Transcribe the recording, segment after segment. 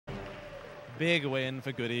big win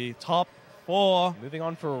for Goody. Top 4. Moving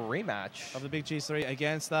on for a rematch of the Big Cheese 3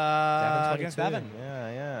 against Davin.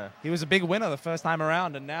 Yeah. He was a big winner the first time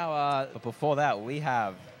around, and now... but before that, we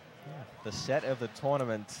have the set of the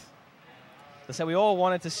tournament. The set we all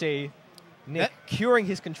wanted to see. Nick curing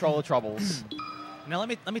his controller troubles. Now,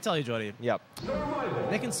 let me tell you, Jordy. Yep.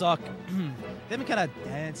 Nick and Sock, they've been kind of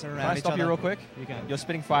dancing around each other. Can I stop you real quick? You can. You're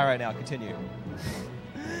spitting fire right now. Continue.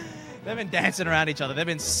 They've been dancing around each other. They've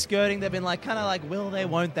been skirting. They've been like, kind of like, will they,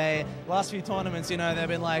 won't they? Last few tournaments, you know, they've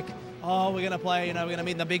been like, oh, we're going to play, you know, we're going to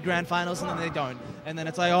meet in the big grand finals, and then they don't. And then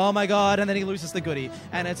it's like, oh my God, and then he loses to Goody.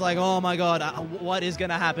 And it's like, oh my God, what is going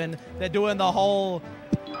to happen? They're doing the whole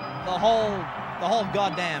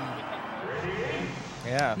goddamn.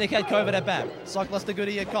 Yeah. Nick had COVID at BAM. Sock lost to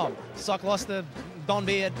Goody at Com. Sock lost to Don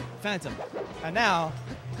B at Phantom. And now,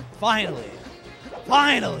 finally,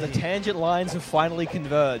 the tangent lines have finally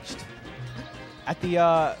converged. At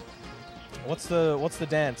the, what's the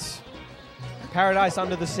dance? Paradise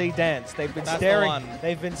Under the Sea dance. They've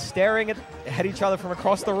been staring at each other from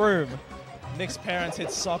across the room. Nick's parents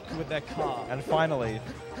hit Sock with their car. And finally,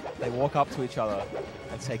 they walk up to each other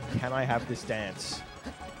and say, "Can I have this dance?"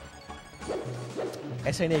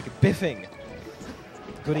 SA Nick biffing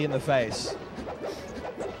Goody in the face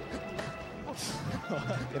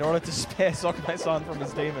in order to spare Sock My Son from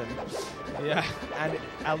his demon. Yeah. And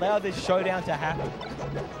allow this showdown to happen.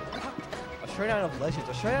 A showdown of legends,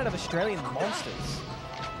 a showdown of Australian monsters.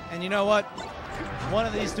 And you know what? One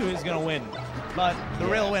of these two is going to win. But the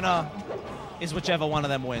real winner is whichever one of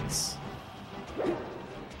them wins.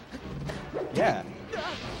 Yeah.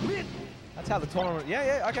 That's how the tournament...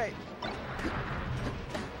 Yeah, okay.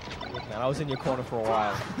 Look, man, I was in your corner for a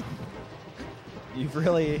while. You've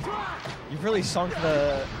really sunk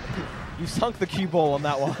the... You sunk the cue ball on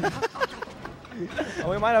that one.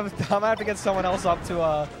 I might have to get someone else up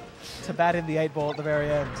to bat in the 8-ball at the very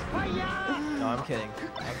end. No, I'm kidding.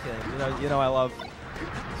 You know I love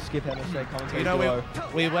Skip MSJ commentary. You know,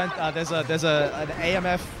 we went. There's an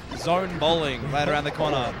AMF zone bowling right around the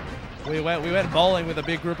corner. We went bowling with a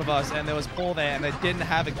big group of us, and there was Paul there, and they didn't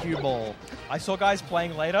have a cue ball. I saw guys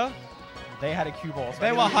playing later. They had a cue ball. So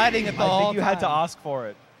they were hiding it the whole time. I think you had to ask for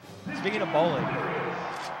it. Speaking of bowling,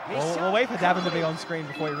 we'll wait for Davin to be on screen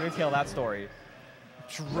before we retell that story.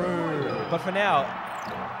 True. But for now,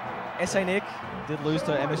 SA Nick did lose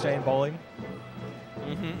to MSJ in bowling.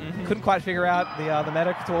 Couldn't quite figure out the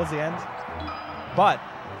meta towards the end. But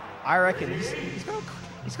I reckon he's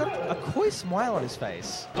got a coy smile on his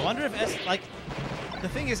face. I wonder if the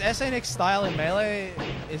thing is, SA Nick's style in Melee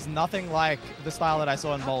is nothing like the style that I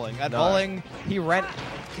saw in bowling. At bowling, he ran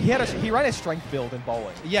a strength build in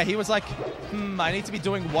bowling. Yeah, he was like, I need to be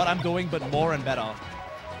doing what I'm doing, but more and better.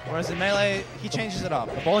 Whereas in Melee, he changes it up.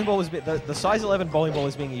 The bowling ball was the size 11 bowling ball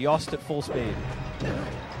is being yossed at full speed.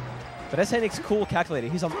 But SA Nick's cool calculator.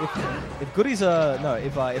 He's on. If Goody's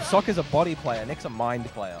if Sock is a body player, Nick's a mind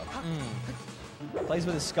player. Plays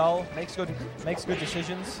with his skull, makes good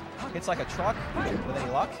decisions, hits like a truck with any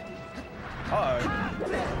luck. Uh-oh.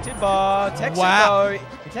 Timber, Tex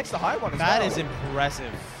He takes the high one as well. That is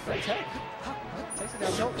impressive. Great tech. Takes it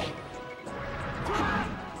down tilt.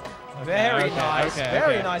 Very nice.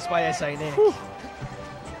 Very nice by SA Nick. Whew.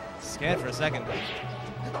 Scared for a second.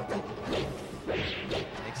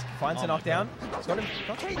 Finds a knockdown. He's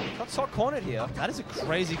got Sock cornered here. That is a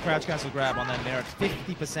crazy crouch cancel grab on that Nair at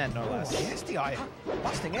 50%, no less. Yes, the eye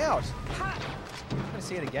busting out. I'm gonna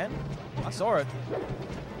see it again. I saw it.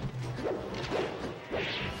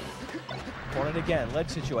 Cornered again. Ledge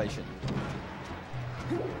situation.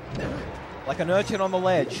 Like an urchin on the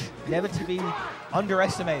ledge. Never to be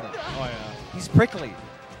underestimated. Oh yeah. He's prickly.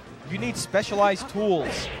 You need specialized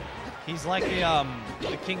tools. He's like the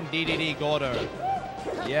King DDD Gordo.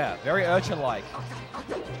 Yeah, very urchin-like.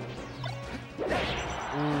 Ooh.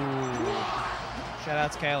 Shout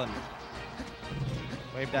out to Kalen.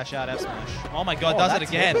 Wave dash out F smash. Oh my God, does it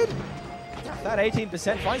again. That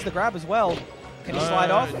 18% finds the grab as well. Can he slide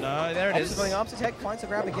off? No, there it is. Going arms attack, finds the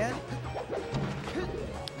grab again.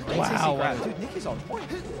 Wow. Grab. Dude, Nick is on point.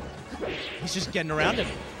 He's just getting around him.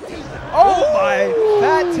 Oh my!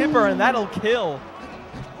 That tipper and that'll kill.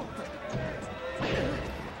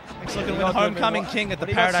 Nick's looking like a homecoming king at the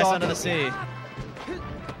Paradise Under the Sea.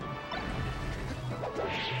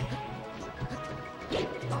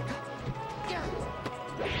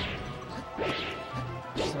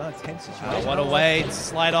 It's another tense situation. What a way to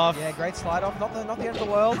slide off. Yeah, great slide off. Not the end of the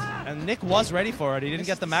world. And Nick was ready for it. He didn't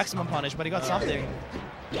get the maximum punish, but he got something.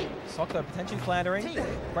 Sock though, potentially floundering.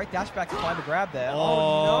 Great dash back to find the grab there.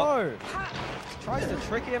 Oh no! Tries to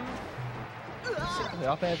trick him. Simply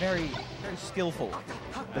up there, very skillful.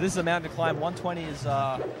 But this is a mountain to climb. 120 is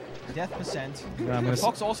death percent. Yeah,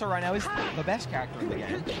 Fox also right now is the best character in the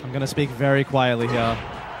game. I'm going to speak very quietly here.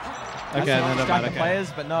 That's Okay, not no, distract the okay.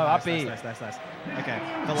 players, but no, Nice, up B. nice. Okay,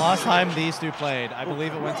 the last time these two played, I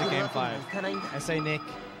believe it went to Game 5. SA Nick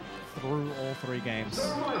through all 3 games.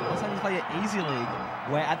 Last time we played at Easy League,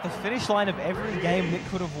 where at the finish line of every game Nick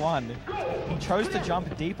could have won, he chose to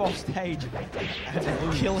jump deep off stage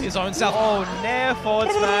and Kill his own self. Oh, Nair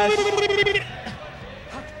forward smash.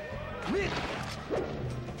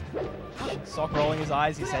 Sock rolling his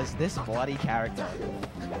eyes, he says, this bloody character.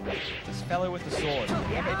 This fellow with the sword.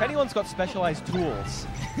 If anyone's got specialized tools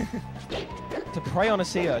to prey on a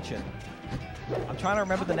sea urchin, I'm trying to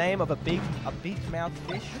remember the name of a beak-mouthed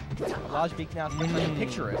fish, a large beak-mouthed fish. I can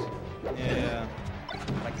picture it. Yeah.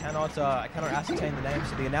 But I cannot ascertain the name,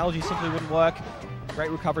 so the analogy simply wouldn't work.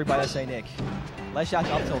 Great recovery by SA Nick. Lash out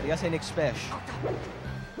up tilt, the SA Nick special.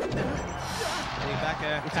 Back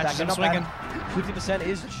air. It's Catch back, him not swinging. bad. 50%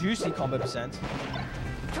 is juicy combo percent.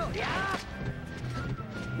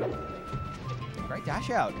 Great dash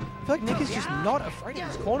out. I feel like Nick is just not afraid of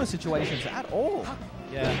his corner situations at all.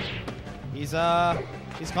 Yeah. He's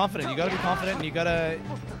confident. You gotta be confident, and you gotta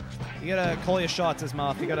call your shots as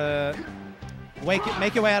Marth. You gotta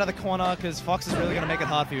make your way out of the corner, because Fox is really gonna make it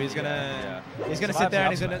hard for you. He's gonna sit there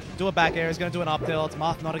and he's gonna do a back air. He's gonna do an up tilt.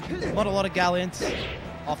 Marth not a lot of gallant.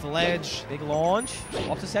 Off the ledge. Big launch.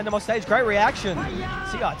 Off to send him off stage. Great reaction.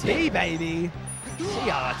 CRT, baby.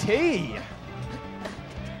 CRT.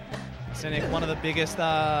 Cynic, one of the biggest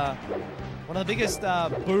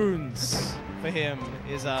boons for him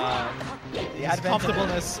is his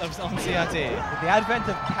comfortableness on CRT. With the advent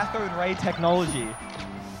of cathode ray technology,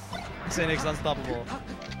 Cynic's unstoppable.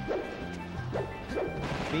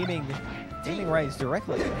 beaming rays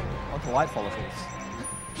directly onto light follicles.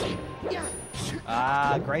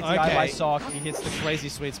 Great DI by Sock. He hits the crazy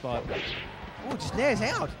sweet spot. Oh, just nares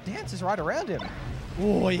out. Dances right around him.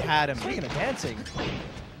 Oh, he had him. Speaking of dancing.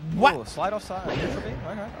 What? Ooh, slide offside.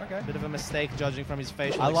 Okay. Bit of a mistake judging from his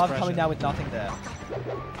facial I love expression. coming down with nothing there.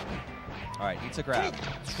 All right, eats a grab.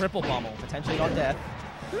 Triple pummel. Potentially not death.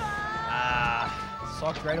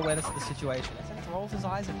 Sock, great awareness of the situation. He rolls his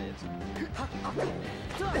eyes a bit.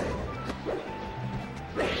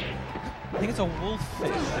 I think it's a wolffish.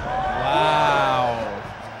 Wow.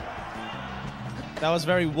 That was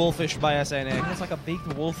very wolfish by SA Nick. It's like a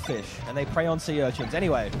beaked wolffish, and they prey on sea urchins.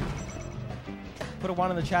 Anyway, put a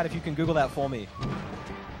 1 in the chat if you can Google that for me.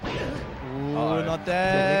 Ooh, not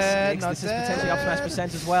dead. Nix, Not this is dead. potentially up smash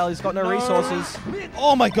percent as well. He's got no resources.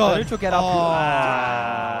 Oh my god. Neutral get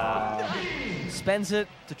up. Spends it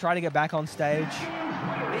to try to get back on stage.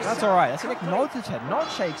 That's all right. That's Nick nods his head, not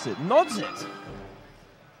shakes it, nods it.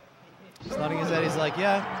 He's nodding his head. He's like,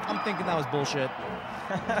 yeah, I'm thinking that was bullshit.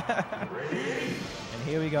 And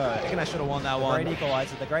here we go. I think I should have won that The one. great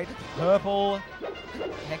equalizer, the great purple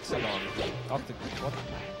hexagon. What?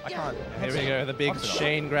 I can't. Here we go, the big Octagon.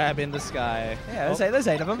 Shane grab in the sky. Yeah, there's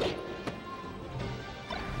 8 of them. Yeah,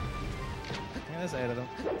 there's 8 of them.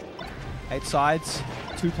 8 sides,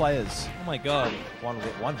 2 players. Oh my god.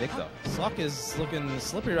 One victor. Sock is looking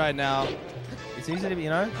slippery right now. It's easy to be,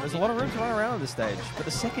 there's a lot of room to run around on this stage. But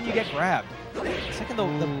the second you get grabbed, the second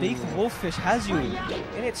the beaked wolffish has you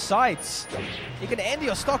in its sights, you can end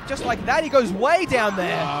your stock just like that. He goes way down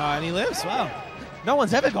there. And he lives. Wow. No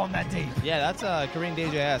one's ever gone that deep. Yeah, that's Korean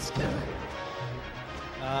DJ-esque.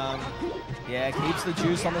 Yeah, keeps the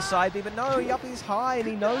juice on the side B, but no, Yuppie's high and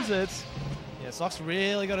he knows it. Yeah, Sock's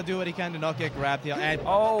really got to do what he can to not get grabbed here. And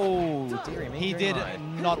Oh, dearie me. he did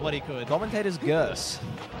not what he could. Commentator's Gurse.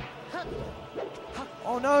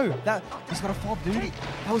 Oh no, he's got a fob, dude.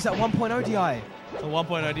 That was that 1.0 DI. The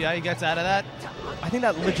 1.0 DI, he gets out of that. I think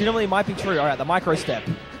that legitimately might be true. All right, the micro step.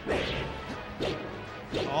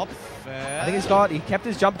 Up, fair. I think he kept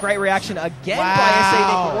his jump. Great reaction again by Wow. SA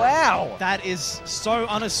Nick. Wow. That is so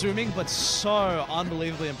unassuming, but so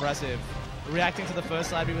unbelievably impressive. Reacting to the first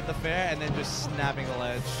side B with the fair and then just snapping the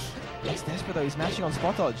ledge. He's desperate though. He's mashing on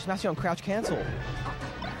spot dodge. He's mashing on crouch cancel.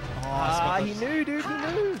 He knew, dude. He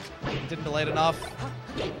knew. Didn't delay it enough.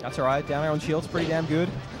 That's all right. Down air on shield's pretty damn good.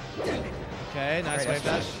 Okay, nice Great wave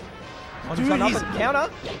dash. Dude, counter.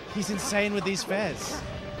 He's insane with these fairs.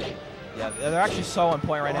 Yeah, they're actually so on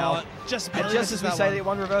point right now. Just And barely just as misses we that say one. that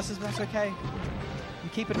one reverses, but that's okay. You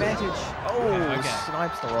keep advantage. Oh, Okay.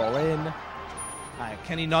 snipes the roll in. Alright,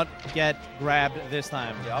 can he not get grabbed this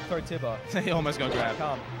time? Yeah, up throw Tibber. He almost got grabbed.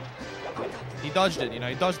 Come. He dodged it,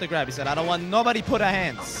 he dodged the grab. He said, I don't want nobody put our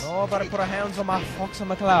hands. Nobody put our hands on my Fox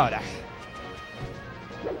and McLeod.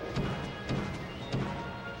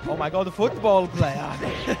 Oh my god, the football player.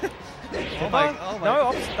 Oh my,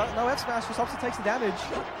 no, no F smash, just opposite takes the damage.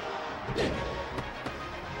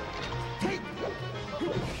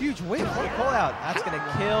 Huge win, what a call out. That's going to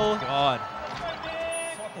kill. God.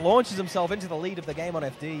 Launches himself into the lead of the game on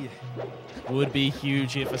FD. Would be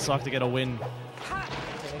huge here for Sock to get a win.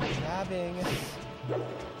 Jabbing.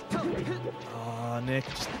 Oh, Nick.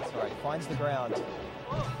 Sorry, finds the ground.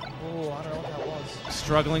 Oh, I don't know what that was.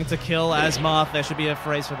 Struggling to kill as Marth. There should be a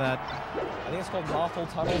phrase for that. I think it's called Marth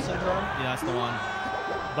Tunnel Syndrome. Yeah, that's the one.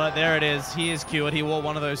 But there it is. He is cured. He wore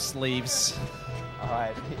one of those sleeves. All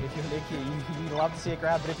right, if you're Nicky, you'd love to see it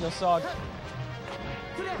grab, but if you're Sock,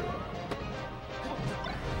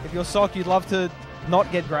 you'd love to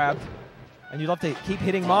not get grabbed. And you'd love to keep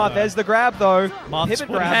hitting Marth. There's the grab, though. Marth's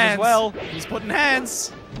putting grabs hands. As well. He's putting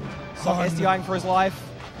hands. Sock SDIing for his life.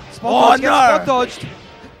 Spot spot dodged.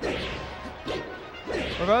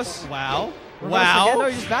 Reverse. Wow. Reverse Wow. Again. No,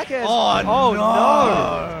 he's back air. Oh,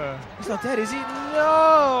 no. He's not dead, is he?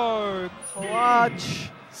 No. Clutch.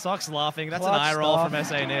 Sock's laughing. That's Clutch an eye roll stuff. from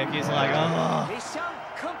SA Nick. He's like, oh.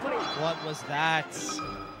 What was that?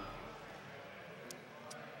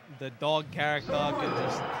 The dog character can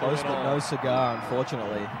just Close but no cigar,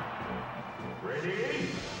 unfortunately.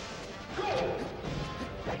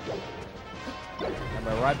 And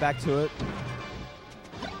we're right back to it.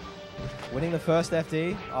 Winning the first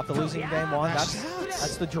FD after losing game one.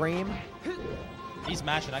 That's the dream. He's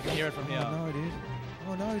mashing. I can hear it from here. Oh no, dude.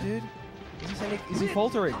 Oh no, dude. Is he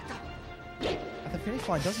faltering? At the finish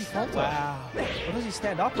line, does he falter? Wow. Or does he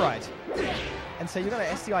stand upright? And say, you're going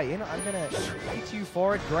to SDI in, I'm going to hit you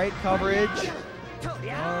for it. Great coverage.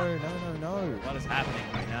 No. What is happening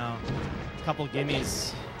right now? A couple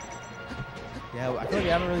gimmies. Yeah, I feel like we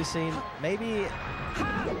haven't really seen, maybe...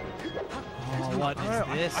 Oh, what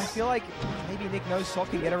is this? I feel like maybe Nick knows Sock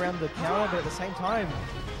can get around the counter, but at the same time,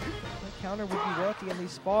 the counter would be working in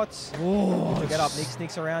these spots. Ooh. To get up, Nick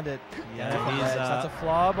sneaks around it. Yeah, that's a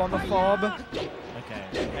flub on the fob.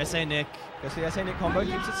 Okay, SA Nick. Goes for the SA Nick combo,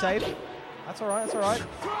 keeps it safe. That's alright, that's alright.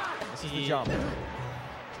 This is the jump.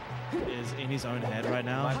 Is in his own head right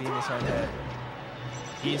now. Might be in his own head.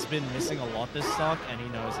 He's been missing a lot this stock, and he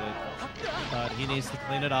knows it. But he needs to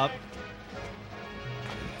clean it up.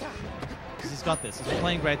 He's got this. He's been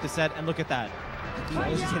playing great this set, and look at that.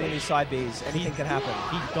 He's hitting these side Bs. Anything can happen.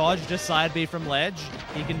 He dodged a side B from ledge.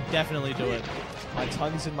 He can definitely do it. My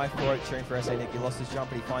tongue's in my throat cheering for SA Nick. He lost his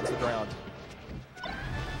jump, and he finds the ground.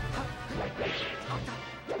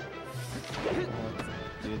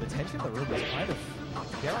 Dude, the tension in the room is kind of,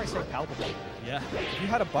 dare I say, palpable. Yeah. If you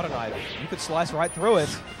had a butter knife, you could slice right through it.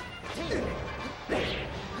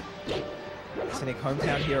 It's a Nick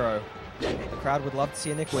hometown hero. The crowd would love to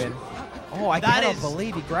see a Nick win. Oh, I cannot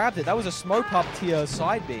believe he grabbed it. That was a smoke up tier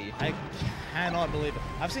side B. I cannot believe it.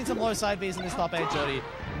 I've seen some low side Bs in this top 8, Jody.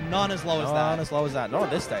 None as low as that. None as low as that. Not on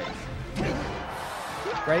this stage.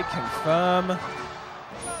 Great confirm.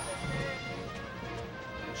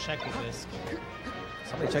 Check the disc.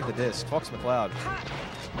 Somebody check the disc. Fox McLeod.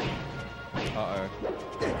 Uh-oh.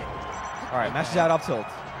 All right, matches out up tilt.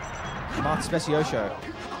 Marth Speciosho.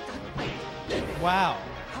 Wow.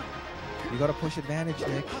 You got to push advantage,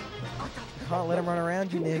 Nick. You can't let him run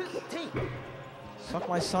around you, Nick. Sock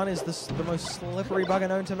My Son is the most slippery bugger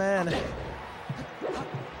known to man.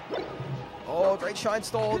 Oh, great shine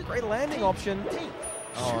stall. Great landing option.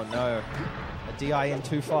 Oh, no. A DI in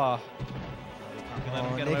too far.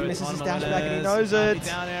 Oh, Nick misses his dash back and he knows it.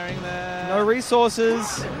 Down airing there. No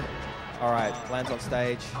resources. All right, lands on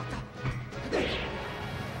stage.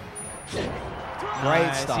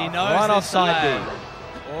 Great stuff. He knows Run off side B.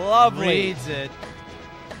 Lovely. Reads it.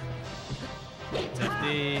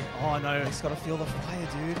 FD. Oh no. He's got to feel the fire,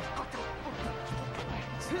 dude.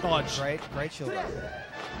 Dodge. Great shield up.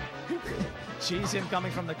 Cheese him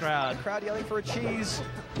coming from the crowd. Crowd yelling for a cheese.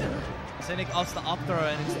 Nick opts the up throw,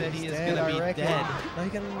 and instead he is going to be reckon. dead. No, he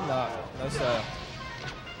can. No, sir.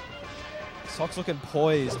 Sock's looking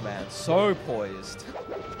poised, man. So poised.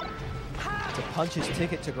 To punch his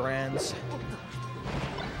ticket to grands.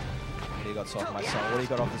 What do you got, Sock My Son? What do you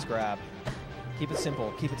got off this grab? Keep it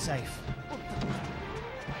simple. Keep it safe.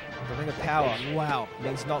 The Ring of Power. Wow.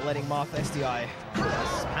 Means not letting Marth SDI.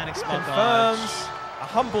 Panic spot Confirms. dodge. A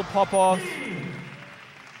humble pop-off.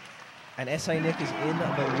 And SA Nick is in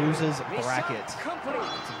the losers bracket. It's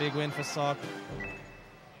a big win for Sock.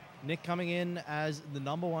 Nick coming in as the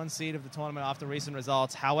 #1 seed of the tournament after recent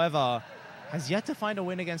results. However, has yet to find a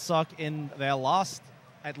win against Sock in their last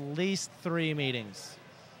at least 3 meetings.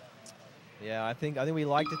 Yeah, I think we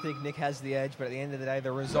like to think Nick has the edge, but at the end of the day,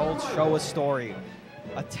 the results show a story.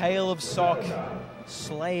 A tale of Sock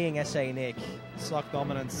slaying SA Nick. Sock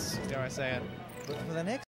dominance, dare I say it. But for the next